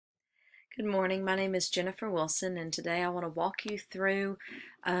Good morning. My name is Jennifer Wilson, and today I want to walk you through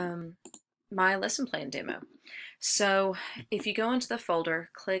um, my lesson plan demo. So, if you go into the folder,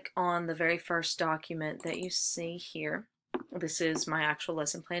 click on the very first document that you see here. This is my actual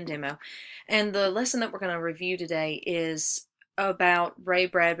lesson plan demo. And the lesson that we're going to review today is about Ray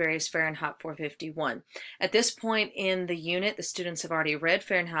Bradbury's Fahrenheit 451. At this point in the unit, the students have already read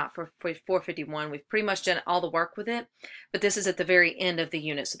Fahrenheit 451. We've pretty much done all the work with it, but this is at the very end of the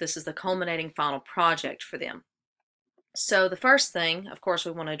unit, so this is the culminating final project for them. So the first thing, of course,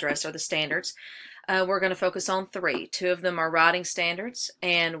 we want to address are the standards. We're going to focus on three. Two of them are writing standards,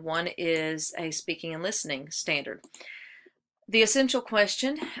 and one is a speaking and listening standard. The essential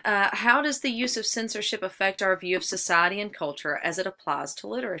question, how does the use of censorship affect our view of society and culture as it applies to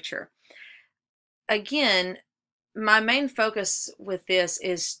literature? Again, my main focus with this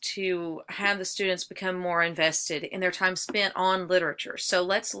is to have the students become more invested in their time spent on literature. So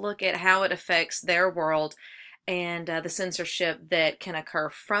let's look at how it affects their world and the censorship that can occur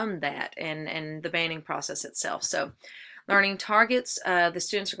from that and the banning process itself. So learning targets, the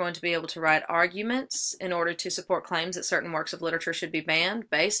students are going to be able to write arguments in order to support claims that certain works of literature should be banned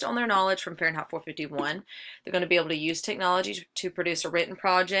based on their knowledge from Fahrenheit 451. They're going to be able to use technology to produce a written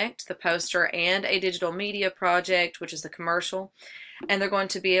project, the poster, and a digital media project, which is the commercial. And they're going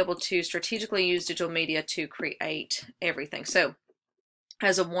to be able to strategically use digital media to create everything. So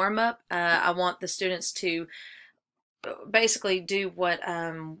as a warm-up, I want the students to basically do what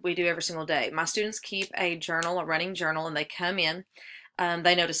we do every single day. My students keep a journal, a running journal, and they come in.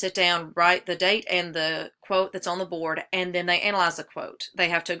 They know to sit down, write the date and the quote that's on the board, and then they analyze the quote. They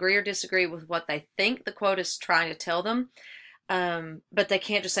have to agree or disagree with what they think the quote is trying to tell them, but they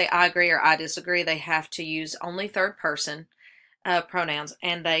can't just say I agree or I disagree. They have to use only third person pronouns,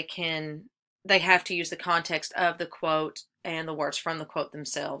 and they have to use the context of the quote and the words from the quote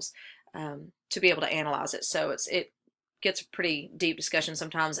themselves to be able to analyze it. So it gets a pretty deep discussion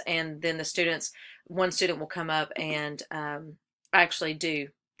sometimes, and then one student will come up and actually do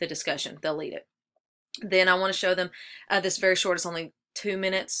the discussion. They'll lead it. Then I want to show them this very short, it's only 2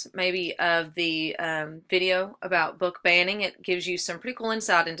 minutes maybe, of the video about book banning. It gives you some pretty cool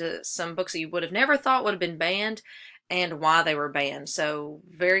insight into some books that you would have never thought would have been banned and why they were banned. So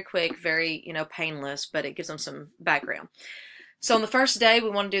very quick, very painless, but it gives them some background. So on the first day, we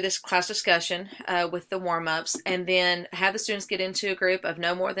want to do this class discussion with the warm-ups, and then have the students get into a group of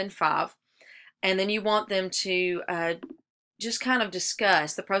no more than 5. And then you want them to just kind of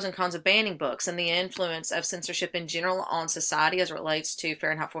discuss the pros and cons of banning books and the influence of censorship in general on society as it relates to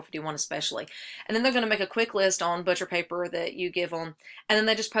Fahrenheit 451 especially. And then they're going to make a quick list on butcher paper that you give them, and then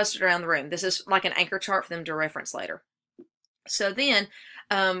they just post it around the room. This is like an anchor chart for them to reference later. So then,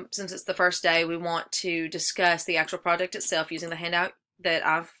 since it's the first day, we want to discuss the actual project itself using the handout that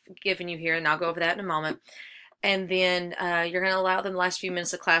I've given you here, and I'll go over that in a moment. And then you're going to allow them the last few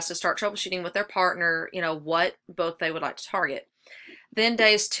minutes of class to start troubleshooting with their partner, what book they would like to target. Then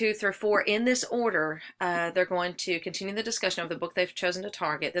days 2 through 4, in this order, they're going to continue the discussion of the book they've chosen to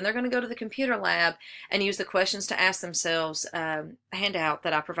target. Then they're going to go to the computer lab and use the questions to ask themselves, handout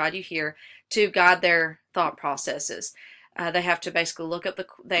that I provide you here, to guide their thought processes. They have to basically look up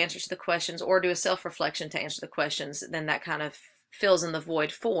the answers to the questions or do a self-reflection to answer the questions. Then that kind of fills in the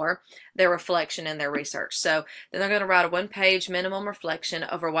void for their reflection and their research. So then they're going to write a 1-page minimum reflection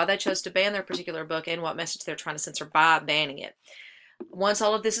over why they chose to ban their particular book and what message they're trying to censor by banning it. Once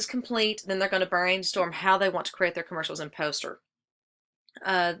all of this is complete, then they're going to brainstorm how they want to create their commercials and poster.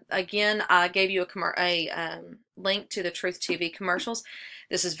 Again, I gave you a link to the Truth TV commercials.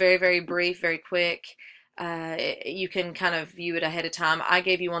 This is very, very brief, very quick. You can kind of view it ahead of time. I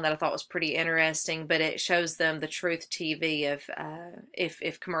gave you one that I thought was pretty interesting, but it shows them the Truth TV of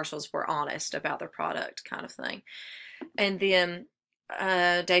if commercials were honest about their product, kind of thing. And then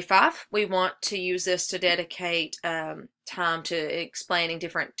day 5, we want to use this to dedicate time to explaining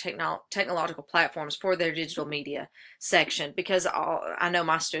different technological platforms for their digital media section, because I know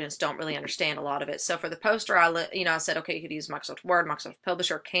my students don't really understand a lot of it. So for the poster, I said, okay, you could use Microsoft Word, Microsoft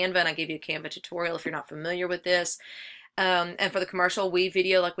Publisher, Canva, and I give you a Canva tutorial if you're not familiar with this. And for the commercial,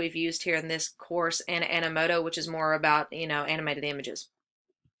 WeVideo, like we've used here in this course, and Animoto, which is more about, animated images.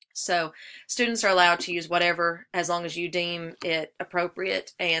 So students are allowed to use whatever as long as you deem it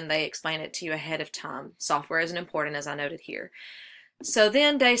appropriate, and they explain it to you ahead of time. Software isn't important, as I noted here. So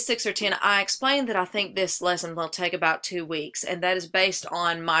then day 6 or 10, I explained that I think this lesson will take about 2 weeks, and that is based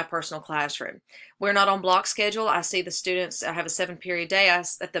on my personal classroom. We're not on block schedule. I see the students, I have a 7-period day.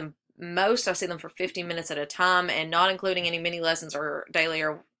 At the most, I see them for 50 minutes at a time, and not including any mini lessons or daily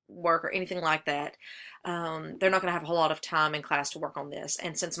or work or anything like that. they're not going to have a whole lot of time in class to work on this.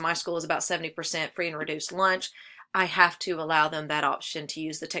 And since my school is about 70% free and reduced lunch, I have to allow them that option to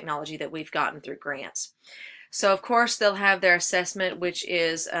use the technology that we've gotten through grants. So of course they'll have their assessment, which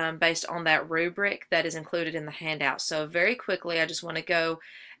is based on that rubric that is included in the handout. So very quickly, I just want to go,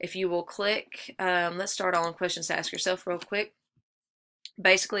 if you will click, let's start on questions to ask yourself real quick.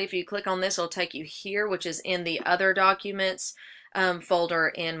 Basically, if you click on this, it'll take you here, which is in the other documents folder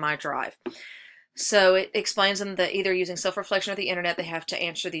in my drive. So it explains them that either using self-reflection or the internet, they have to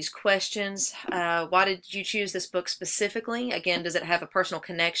answer these questions. Why did you choose this book specifically? Again, does it have a personal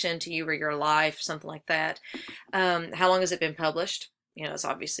connection to you or your life? Something like that. How long has it been published? You know, it's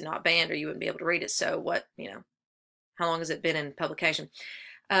obviously not banned or you wouldn't be able to read it. So what, you know, how long has it been in publication?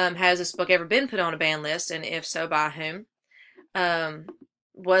 Has this book ever been put on a ban list? And if so, by whom?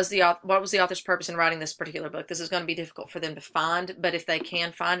 What was the author's purpose in writing this particular book? This is going to be difficult for them to find, but if they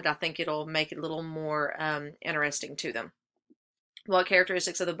can find it, I think it'll make it a little more interesting to them. What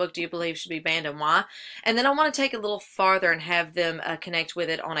characteristics of the book do you believe should be banned and why? And then I want to take it a little farther and have them connect with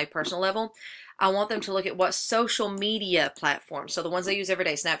it on a personal level. I want them to look at what social media platforms, so the ones they use every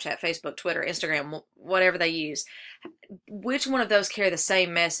day, Snapchat, Facebook, Twitter, Instagram, whatever they use, which one of those carry the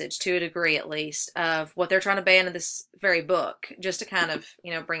same message, to a degree at least, of what they're trying to ban in this very book, just to kind of,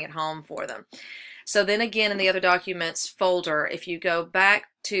 you know, bring it home for them. So then again, in the other documents folder, if you go back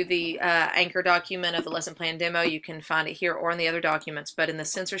to the anchor document of the lesson plan demo, you can find it here or in the other documents. But in the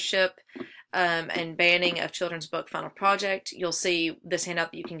censorship and banning of children's book final project, you'll see this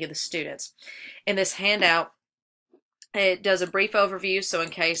handout that you can give the students. In this handout, it does a brief overview, so in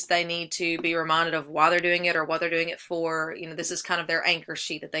case they need to be reminded of why they're doing it or what they're doing it for, you know, this is kind of their anchor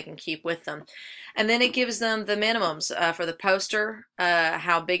sheet that they can keep with them. And then it gives them the minimums for the poster,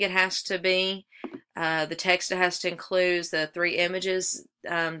 how big it has to be, the text it has to include, the 3 images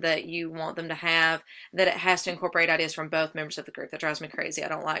that you want them to have, that it has to incorporate ideas from both members of the group. That drives me crazy. I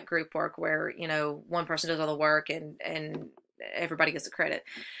don't like group work where, you know, one person does all the work and everybody gets the credit.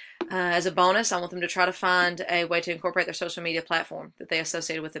 As a bonus, I want them to try to find a way to incorporate their social media platform that they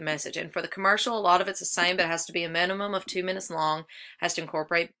associated with the message. And for the commercial, a lot of it's the same, but it has to be a minimum of 2 minutes long, has to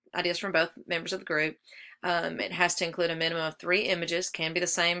incorporate ideas from both members of the group. It has to include a minimum of 3 images, can be the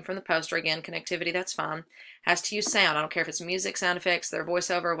same from the poster. Again, connectivity, that's fine. Has to use sound. I don't care if it's music, sound effects, their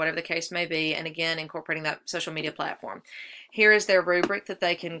voiceover, whatever the case may be. And again, incorporating that social media platform. Here is their rubric that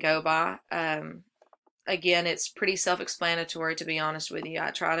they can go by. Again, it's pretty self-explanatory, to be honest with you. I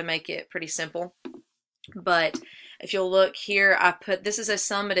try to make it pretty simple. But if you'll look here, I put, this is a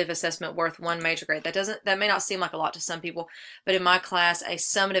summative assessment worth 1 major grade. That may not seem like a lot to some people, but in my class, a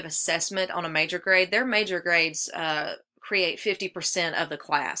summative assessment on a major grade, their major grades create 50% of the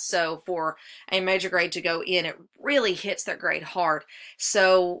class. So for a major grade to go in, it really hits their grade hard.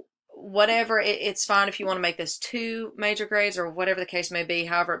 So whatever, it's fine if you want to make this 2 major grades or whatever the case may be.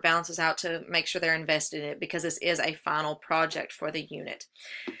 However, it balances out to make sure they're invested in it, because this is a final project for the unit.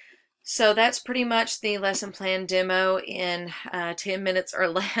 So that's pretty much the lesson plan demo in 10 minutes or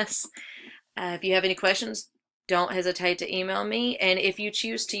less. If you have any questions, don't hesitate to email me. And if you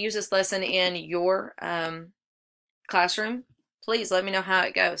choose to use this lesson in your classroom, please let me know how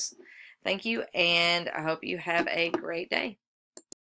it goes. Thank you, and I hope you have a great day.